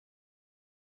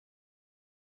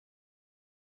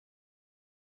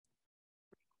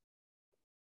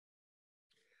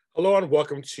Hello and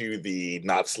welcome to the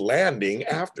Knots Landing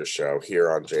after show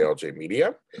here on JLJ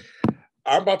Media.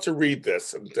 I'm about to read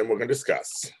this and then we're going to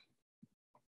discuss.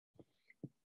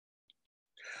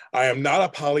 I am not a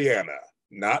Polyanna,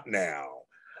 not now,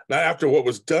 not after what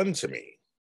was done to me.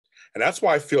 And that's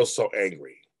why I feel so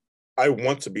angry. I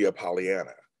want to be a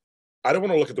Pollyanna. I don't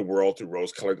want to look at the world through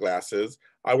rose-colored glasses.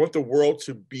 I want the world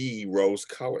to be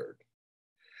rose-colored.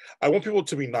 I want people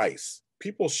to be nice.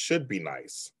 People should be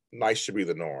nice. Nice should be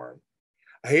the norm.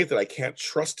 I hate that I can't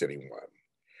trust anyone.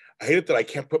 I hate it that I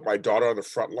can't put my daughter on the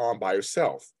front lawn by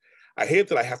herself. I hate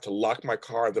that I have to lock my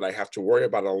car and that I have to worry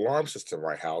about an alarm system in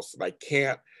my house and I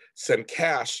can't send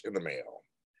cash in the mail.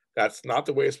 That's not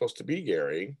the way it's supposed to be,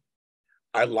 Gary.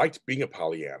 I liked being a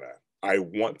Pollyanna. I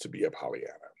want to be a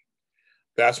Pollyanna.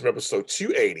 That's from episode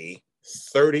 280,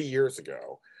 30 years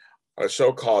ago, on a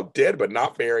show called Dead But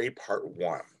Not Buried, Part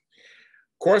 1. Of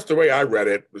course, the way I read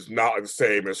it was not the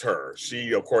same as her.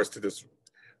 She, of course, did this,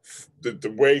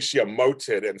 the way she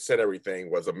emoted and said everything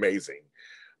was amazing.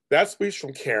 That speech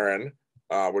from Karen,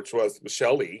 which was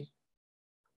Michelle Lee,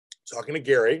 talking to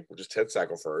Gary, which is Ted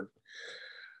Shackelford,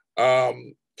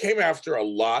 came after a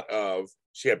lot of,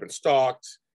 she had been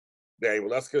stalked, Danny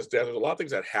Waleska's death, there's a lot of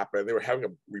things that happened. They were having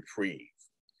a reprieve.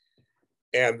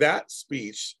 And that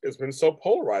speech has been so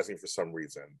polarizing for some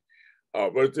reason.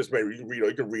 But this may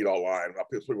you can read online about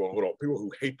people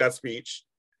who hate that speech,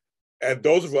 and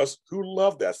those of us who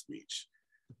love that speech.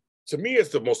 To me, it's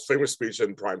the most famous speech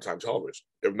in primetime television,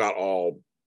 if not all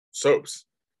soaps.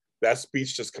 That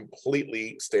speech just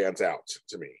completely stands out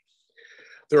to me.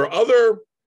 There are other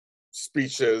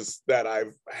speeches that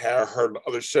I've heard on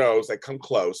other shows that come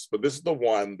close, but this is the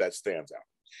one that stands out.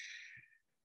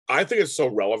 I think it's so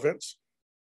relevant.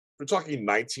 We're talking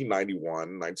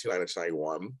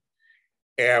 1991,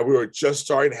 and we were just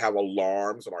starting to have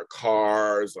alarms in our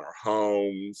cars and our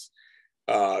homes.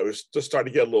 It was just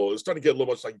starting to get a little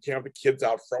much like you can't have the kids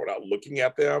out front without looking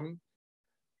at them.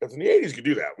 Because in the 80s, you could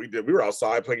do that. We were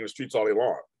outside playing in the streets all day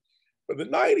long. But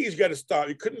in the 90s, you got to stop.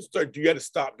 You couldn't start. You had to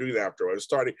stop doing that after.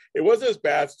 It wasn't as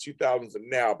bad as 2000s and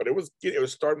now, but it was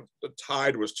starting. The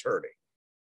tide was turning.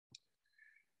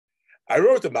 I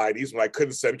remember the 90s when I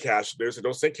couldn't send cash. They said,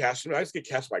 don't send cash to me. I used to get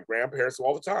cash from my grandparents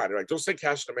all the time. They're like, don't send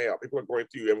cash in the mail. People are going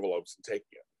through envelopes and taking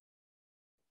it.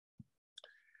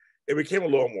 It became a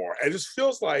little more. And it just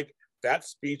feels like that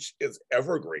speech is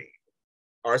evergreen.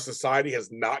 Our society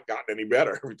has not gotten any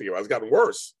better. Everything has gotten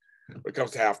worse when it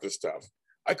comes to half this stuff.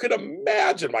 I could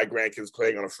imagine my grandkids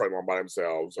playing on a front lawn by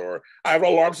themselves, or I have an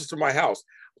alarm system in my house.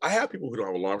 I have people who don't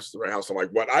have an alarm system in their house. I'm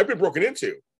like, what? I've been broken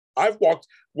into.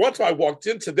 Once I walked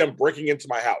into them breaking into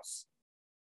my house.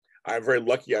 I'm very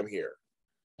lucky I'm here.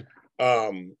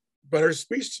 But her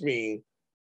speech to me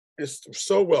is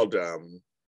so well done.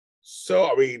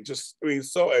 So,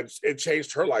 it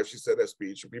changed her life. She said that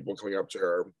speech, and people coming up to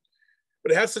her.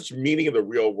 But it has such meaning in the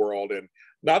real world. And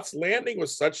Knots Landing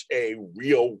was such a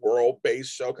real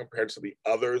world-based show compared to the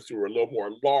others who were a little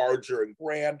more larger and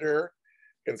grander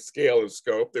in scale and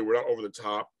scope. They were not over the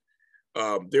top.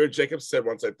 David Jacobs said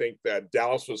once, I think, that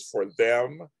Dallas was for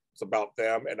them, it's about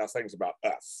them, and Knots Landing is about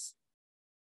us.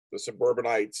 The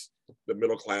suburbanites, the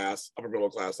middle class, upper middle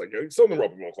class, like still in the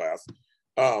upper middle class,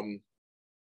 the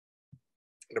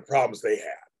problems they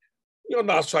had.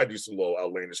 Knots tried to do some little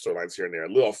outlandish storylines here and there,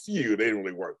 a few, they didn't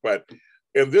really work. But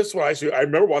in this one, I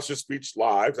remember watching the speech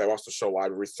live. I watched the show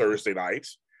live every Thursday night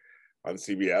on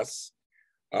CBS.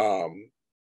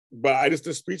 But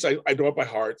this speech, I know it by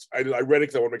heart. I read it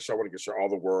because I want to make sure I want to get sure all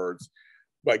the words.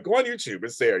 But go on YouTube,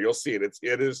 it's there. You'll see it.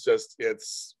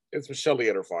 It's Michelle Lee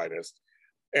at her finest.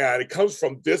 And it comes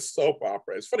from this soap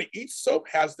opera. It's funny, each soap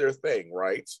has their thing,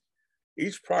 right?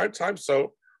 Each primetime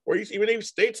soap, or even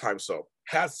daytime soap,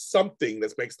 has something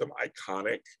that makes them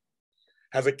iconic,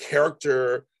 has a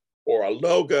character or a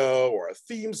logo or a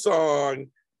theme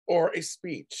song or a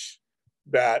speech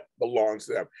that belongs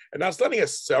to them. And Knots Landing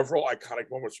has several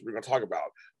iconic moments we're going to talk about.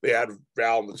 They had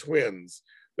Val and the twins.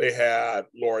 They had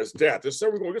Laura's death. There's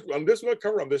several we're going to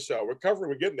cover on this show. We're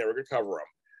getting there. We're going to cover them.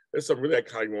 There's some really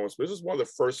iconic moments, but this is one of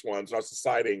the first ones. And I was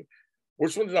deciding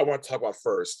which one did I want to talk about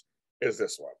first. Is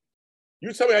this one.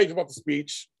 You tell me how you feel about the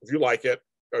speech, if you like it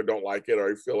or don't like it, or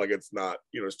you feel like it's not,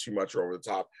 it's too much or over the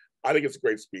top. I think it's a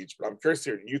great speech, but I'm curious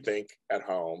to hear what you think at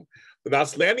home. The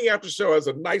Knots Landing After Show is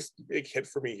a nice big hit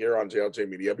for me here on JLJ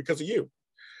Media because of you.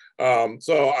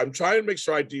 So I'm trying to make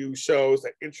sure I do shows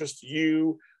that interest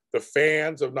you, the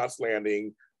fans of Knots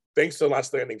Landing. Thanks to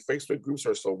Knots Landing Facebook groups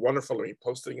are so wonderful. Let me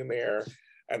posting in there.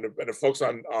 And the folks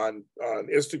on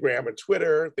Instagram and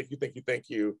Twitter, thank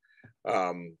you.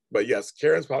 But yes,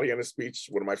 Karen's Pollyanna speech,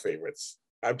 one of my favorites.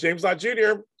 I'm James Lott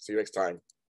Jr. See you next time.